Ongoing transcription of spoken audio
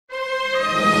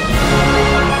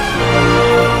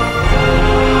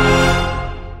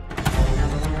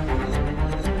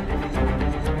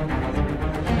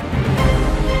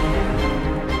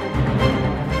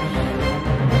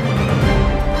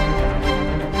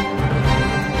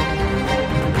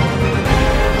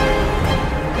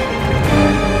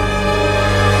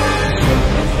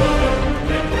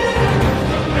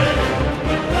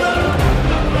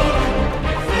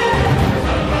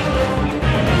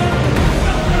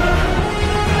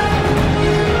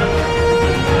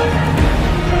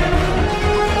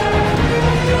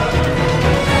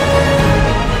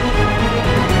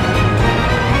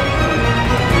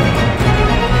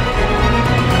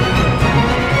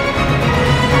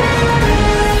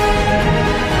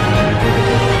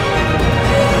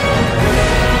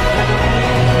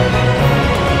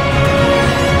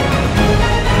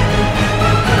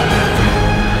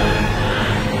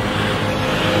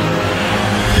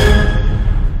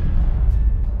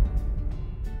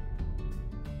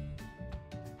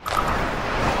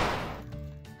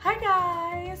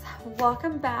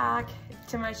welcome back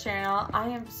to my channel. I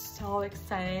am so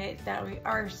excited that we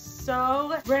are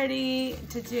so ready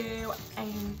to do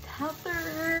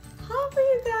another haul for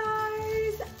you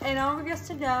guys. And all we get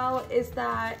to know is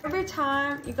that every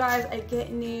time you guys I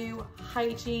get new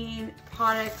hygiene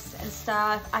products and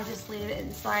stuff, I just leave it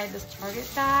inside this Target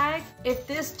bag. If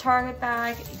this Target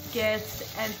bag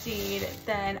gets emptied,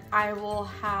 then I will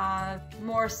have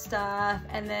more stuff,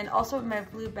 and then also my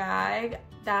blue bag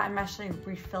that I'm actually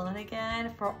refilling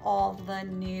again for all the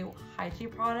new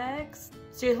hygiene products.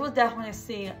 So you will definitely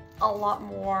see a lot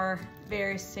more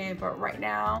very soon, but right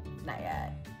now, not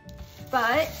yet.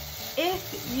 But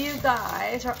if you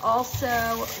guys are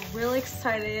also really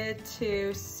excited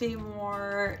to see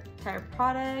more type of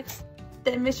products,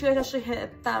 then make sure you guys actually hit a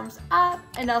thumbs up,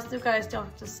 and also you guys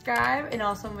don't subscribe, and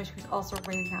also make sure you guys also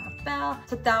ring that bell,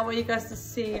 so that way you guys can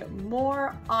see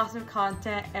more awesome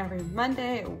content every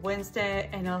Monday, Wednesday,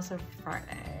 and also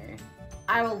Friday.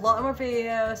 I have a lot more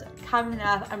videos coming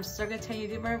up. I'm still gonna continue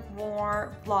to do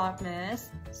more Vlogmas,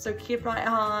 so keep an eye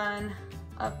on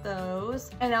of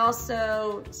those, and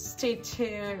also stay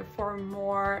tuned for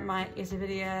more my Easy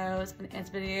videos and Ants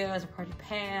videos, Party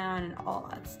Pan, and all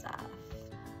that stuff.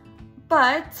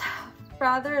 But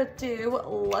rather ado,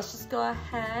 let's just go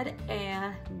ahead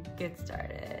and get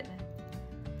started.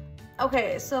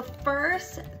 Okay, so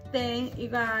first thing, you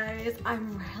guys,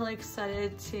 I'm really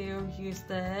excited to use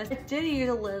this. I did use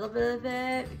a little bit of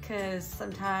it because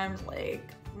sometimes, like,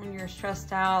 when you're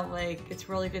stressed out, like, it's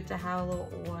really good to have a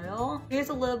little oil. Here's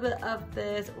a little bit of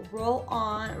this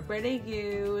roll-on,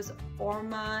 ready-to-use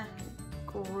Orma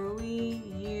Gruy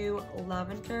U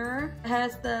Lavender. It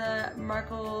has the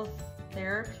Markle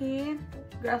Therapy. You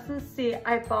guys can see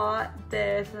I bought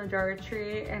this from the Dollar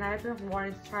Tree, and I've been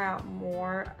wanting to try out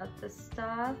more of this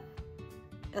stuff.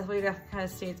 As we can kind of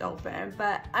see, it's open,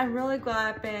 but I'm really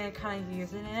glad I've been kind of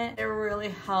using it. It really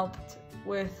helped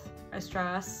with my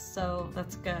stress, so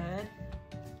that's good.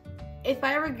 If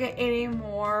I ever get any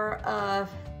more of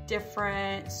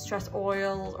different stress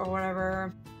oils or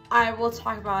whatever, I will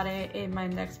talk about it in my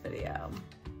next video.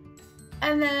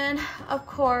 And then, of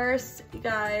course, you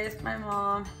guys, my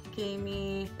mom gave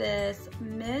me this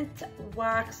Mint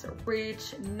Wax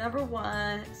Reach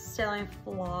 #1 Styling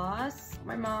Floss.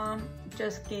 My mom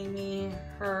just gave me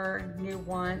her new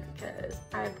one because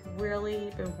I've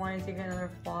really been wanting to get another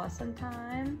floss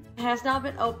sometime. It has not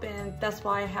been opened, that's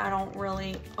why I don't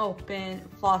really open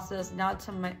flosses, not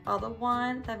to my other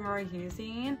one that I'm already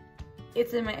using.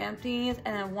 It's in my empties,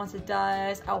 and then once it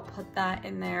does, I'll put that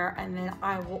in there, and then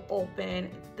I will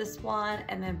open this one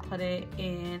and then put it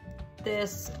in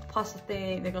this plastic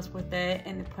thing that goes with it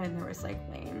and then put it in the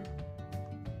recycling.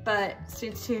 But stay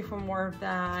tuned for more of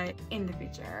that in the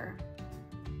future.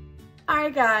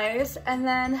 Alright guys, and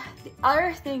then the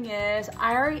other thing is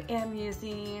I already am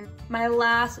using my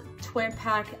last twin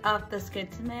pack of the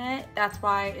Skintimate. That's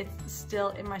why it's still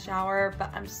in my shower, but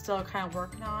I'm still kind of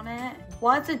working on it.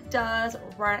 Once it does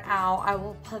run out, I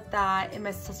will put that in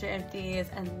my sister empties,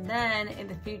 and then in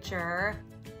the future,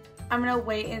 I'm gonna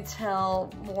wait until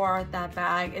more of that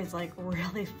bag is like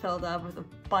really filled up with a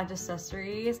bunch of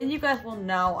accessories. And you guys will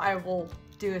know I will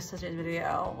do a such a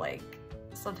video like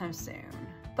sometime soon.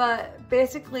 But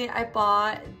basically, I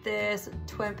bought this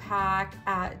twin pack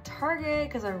at Target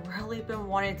because I've really been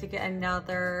wanting to get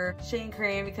another shaving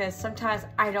cream, because sometimes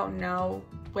I don't know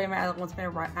when my other one's gonna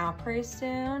run out pretty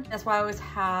soon. That's why I always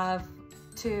have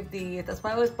 2 of these. That's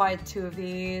why I always buy 2 of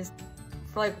these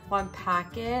for like 1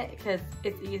 packet, because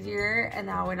it's easier, and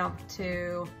now I don't have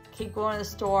to keep going to the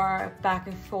store back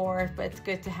and forth. But it's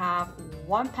good to have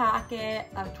 1 packet,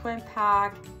 a twin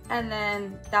pack, and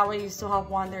then that way you still have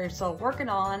one that you're still working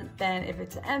on. Then if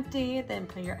it's empty, then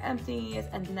put your empties,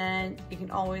 and then you can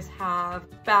always have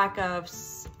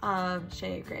backups of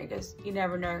shaving cream, because you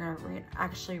never know you're gonna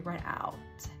actually run out.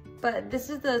 But this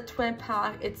is the twin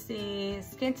pack. It's the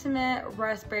Skintimate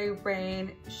Raspberry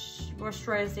Rain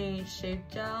Moisturizing Shave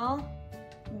Gel.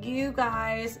 You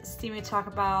guys see me talk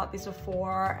about these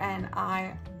before, and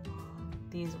I love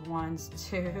these ones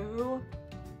too.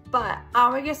 But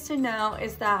all I get to know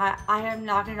is that I am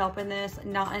not gonna open this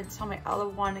not until my other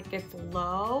one gets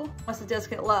low. Once it does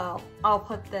get low, I'll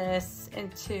put this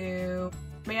into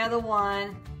my other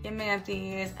one in my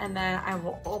empties, and then I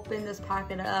will open this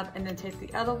packet up and then take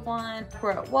the other one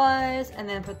where it was, and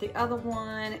then put the other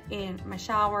one in my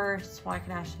shower so I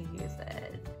can actually use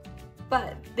it.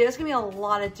 But there's gonna be a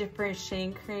lot of different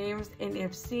shaving creams in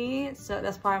Ipsy, so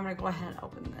that's why I'm gonna go ahead and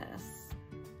open this.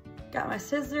 Got my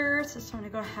scissors, so I'm gonna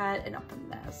go ahead and open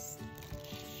this.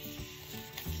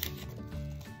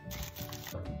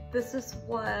 This is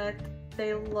what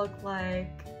they look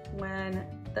like when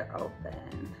they're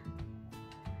open.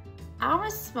 I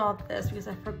want to smell this because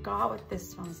I forgot what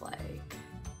this smells like.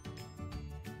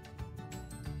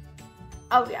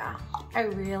 Oh yeah, I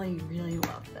really, really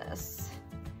love this.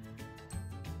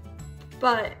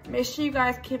 But make sure you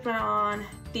guys keep an eye on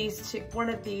these two, one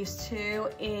of these two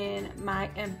in my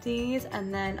empties,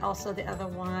 and then also the other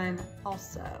one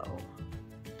also.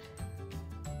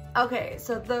 Okay,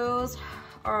 so those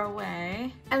are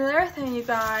away. Another thing, you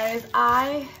guys,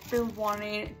 I've been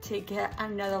wanting to get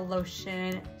another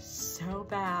lotion so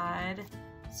bad.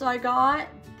 So I got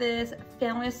this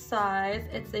family size.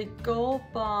 It's a Gold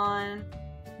Bond,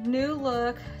 new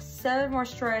look, 7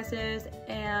 moisturizers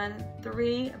and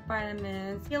 3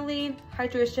 vitamins. Healing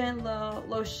hydration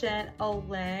lotion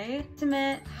Olay.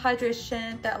 Intimate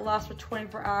hydration that lasts for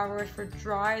 24 hours for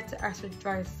dry to extra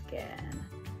dry skin.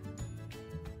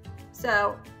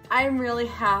 So I'm really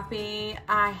happy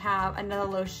I have another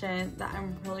lotion that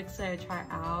I'm really excited to try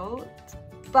out.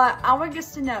 But I want you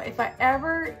guys to know, if I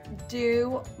ever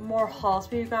do more hauls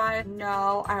for you guys,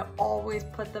 no, I always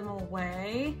put them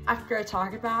away after I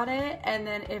talk about it. And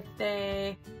then if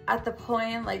they, at the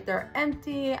point, like they're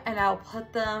empty, and I'll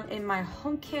put them in my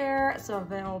home care, so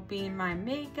then it'll be my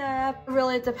makeup. It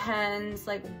really depends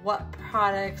like what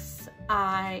products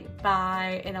I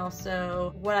buy and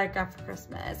also what I got for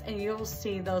Christmas. And you'll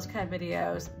see those kind of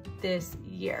videos this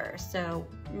year, so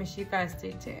make sure you guys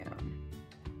stay tuned.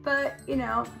 But you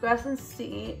know, you guys can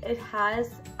see it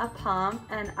has a pump,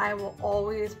 and I will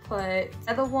always put the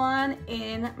other one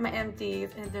in my empties,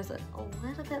 and if there's a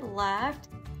little bit left,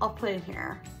 I'll put it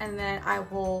here. And then I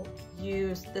will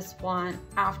use this one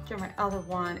after my other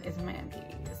one is in my empties.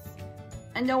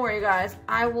 And don't worry guys,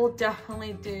 I will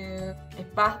definitely do a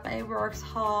Bath & Body Works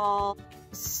haul.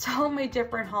 So many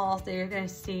different hauls that you're gonna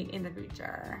see in the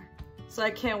future. So I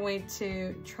can't wait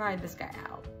to try this guy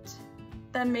out.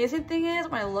 The amazing thing is,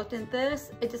 when I looked at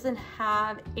this, it does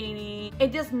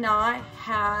not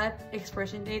have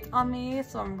expiration dates on me,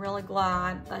 so I'm really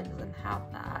glad that it doesn't have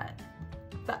that.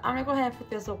 But I'm gonna go ahead and put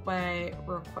this away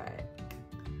real quick.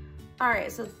 All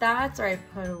right, so that's already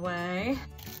put away.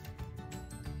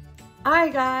 All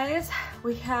right guys,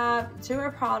 we have 2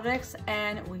 more products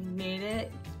and we made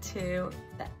it to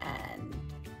the end.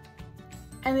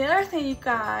 And the other thing, you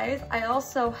guys, I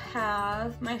also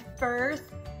have my first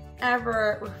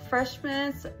ever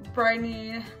Refreshments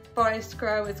Brightening Body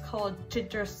Scrub. It's called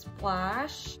Ginger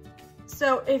Splash.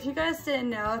 So if you guys didn't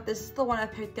know, this is the one I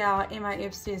picked out in my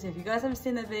IPSy. So if you guys haven't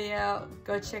seen the video,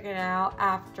 go check it out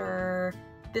after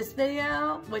this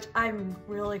video, which I'm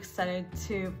really excited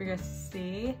for you guys to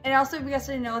see. And also, if you guys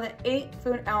didn't know, that 8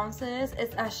 fluid ounces is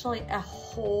actually a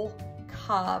whole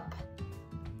cup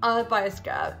of body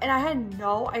scrub. And I had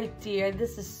no idea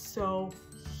this is so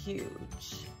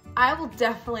huge. I will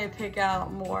definitely pick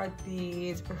out more of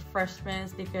these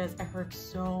refreshments because I heard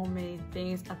so many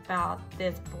things about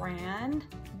this brand.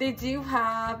 They do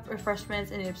have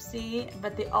refreshments in IPSy,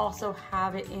 but they also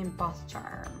have it in Boss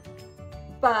Charm.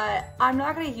 But I'm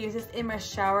not gonna use this in my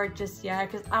shower just yet,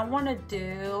 because I want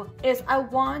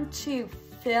to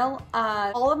fill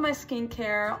up all of my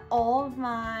skincare, all of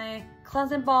my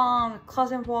cleansing balm,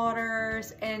 cleansing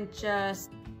waters, and just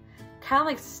kind of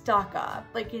like stock up,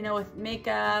 like, you know, with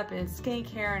makeup and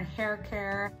skincare and hair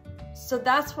care. So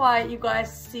that's why you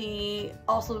guys see,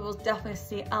 also will definitely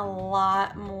see a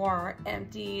lot more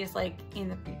empties like in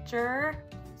the future.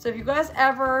 So if you guys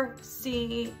ever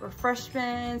see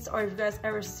refreshments, or if you guys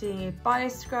ever see body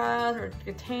scrubs or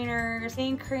containers,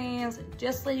 hand creams,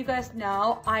 just let you guys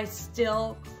know, I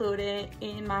still include it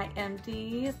in my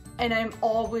empties, and I'm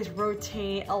always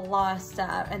rotating a lot of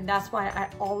stuff, and that's why I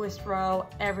always throw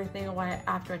everything away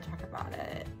after I talk about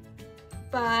it.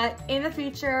 But in the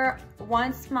future,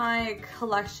 once my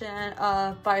collection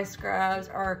of body scrubs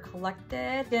are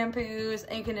collected, shampoos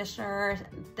and conditioners,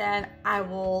 then I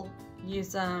will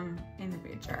use them in the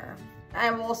future.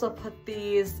 I will also put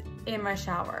these in my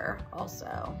shower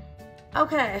also.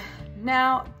 Okay,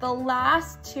 now the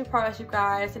last 2 products, you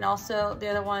guys, and also the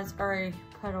other ones already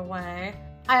put away.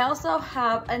 I also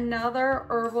have another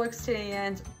Herbal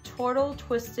Exfoliant Total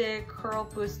Twisted Curl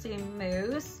Boosting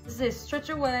Mousse. This is stretch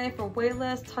away for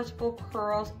weightless, touchable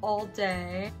curls all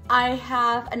day. I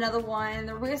have another one.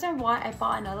 The reason why I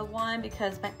bought another one,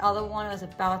 because my other one was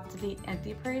about to be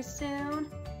empty pretty soon.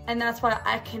 And that's why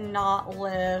I cannot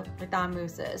live without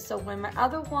mousses. So when my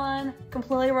other one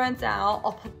completely runs out,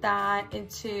 I'll put that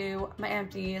into my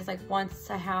empties, like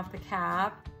once I have the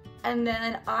cap. And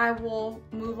then I will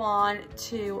move on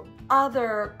to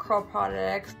other curl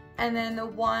products and then the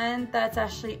one that's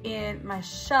actually in my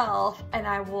shelf, and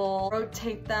I will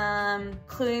rotate them,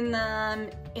 clean them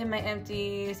in my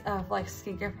empties of like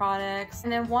skincare products.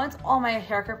 And then once all my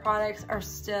hair care products are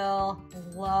still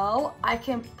low, I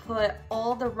can put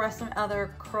all the rest of my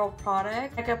other curl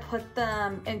products, I can put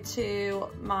them into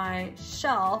my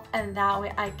shelf, and that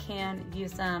way I can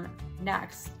use them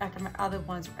next after my other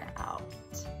ones ran out.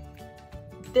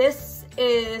 This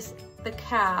is the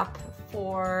cap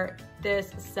for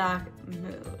this Zac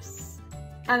Mousse.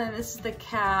 And then this is the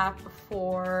cap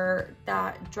for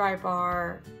that Dry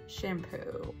Bar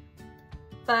shampoo.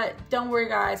 But don't worry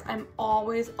guys, I'm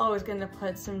always gonna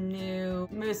put some new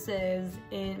mousses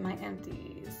in my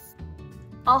empties.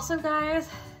 Also guys,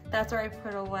 that's where I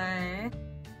put away.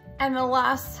 And the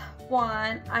last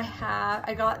one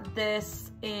I got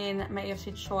this in my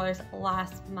AFC Choice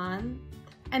last month.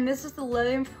 And this is the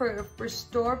Living Proof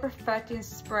Restore Perfecting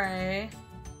Spray.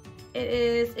 It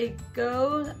is a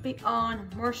Go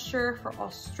Beyond Moisture for all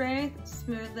strength,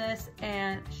 smoothness,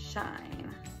 and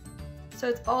shine. So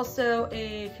it's also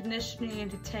a conditioning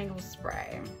detangle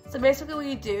spray. So basically what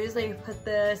you do is that you put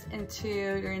this into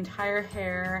your entire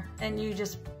hair and you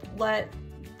just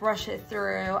brush it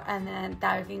through, and then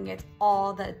that you can get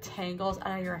all the tangles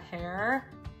out of your hair.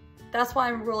 That's why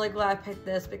I'm really glad I picked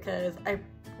this, because I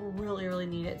really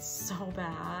need it so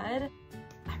bad.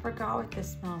 I forgot what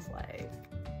this smells like.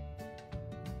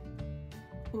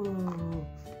 Ooh,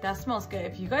 that smells good.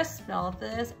 If you guys smell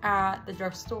this at the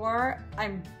drugstore,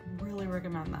 I really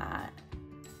recommend that.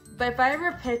 But if I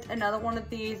ever picked another one of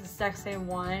these, the exact same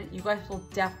one, you guys will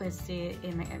definitely see it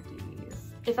in my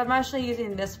empties. If I'm actually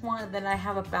using this one, then I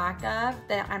have a backup,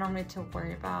 then I don't need to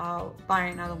worry about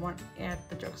buying another one at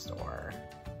the drugstore.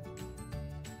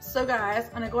 So guys,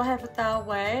 I'm gonna go ahead and put that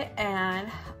away, and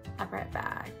I'll be right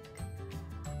back.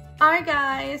 Alright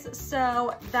guys,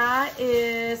 so that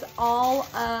is all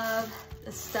of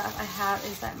the stuff I have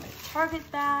inside my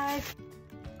Target bag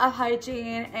of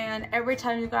hygiene. And every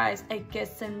time you guys I get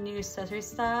some new accessory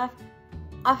stuff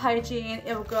of hygiene,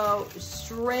 it will go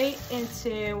straight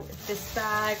into this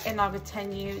bag, and I'll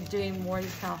continue doing more of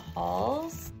these kind of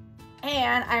hauls.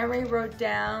 And I already wrote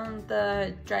down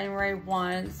the January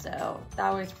one, so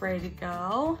that was ready to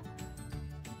go.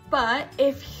 But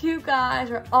if you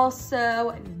guys are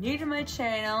also new to my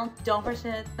channel, don't forget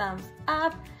to hit thumbs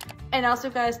up. And also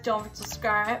guys, don't forget to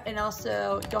subscribe, and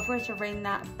also don't forget to ring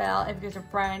that bell if you guys are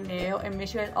brand new, and make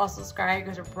sure you guys also subscribe if you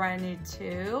guys are brand new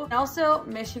too. And also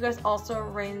make sure you guys also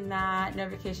ring that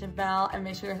notification bell, and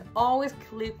make sure you guys always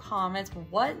leave comments for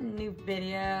what new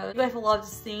videos you guys would love to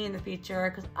see in the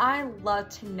future, because I love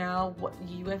to know what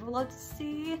you guys would love to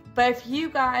see. But if you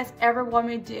guys ever want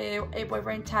me to do a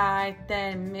boyfriend tag,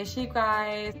 then make sure you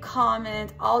guys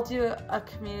comment. I'll do a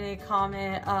community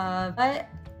comment of what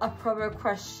appropriate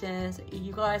questions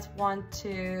you guys want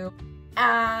to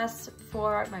ask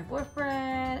for my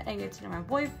boyfriend and get to know my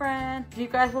boyfriend. If you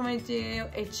guys want me to do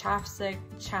a chapstick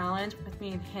challenge with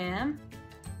me and him,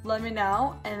 let me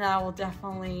know, and I will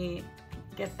definitely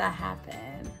get that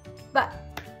happen. But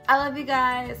I love you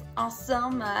guys all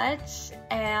so much,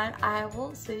 and I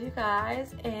will see you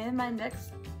guys in my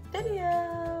next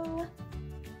video.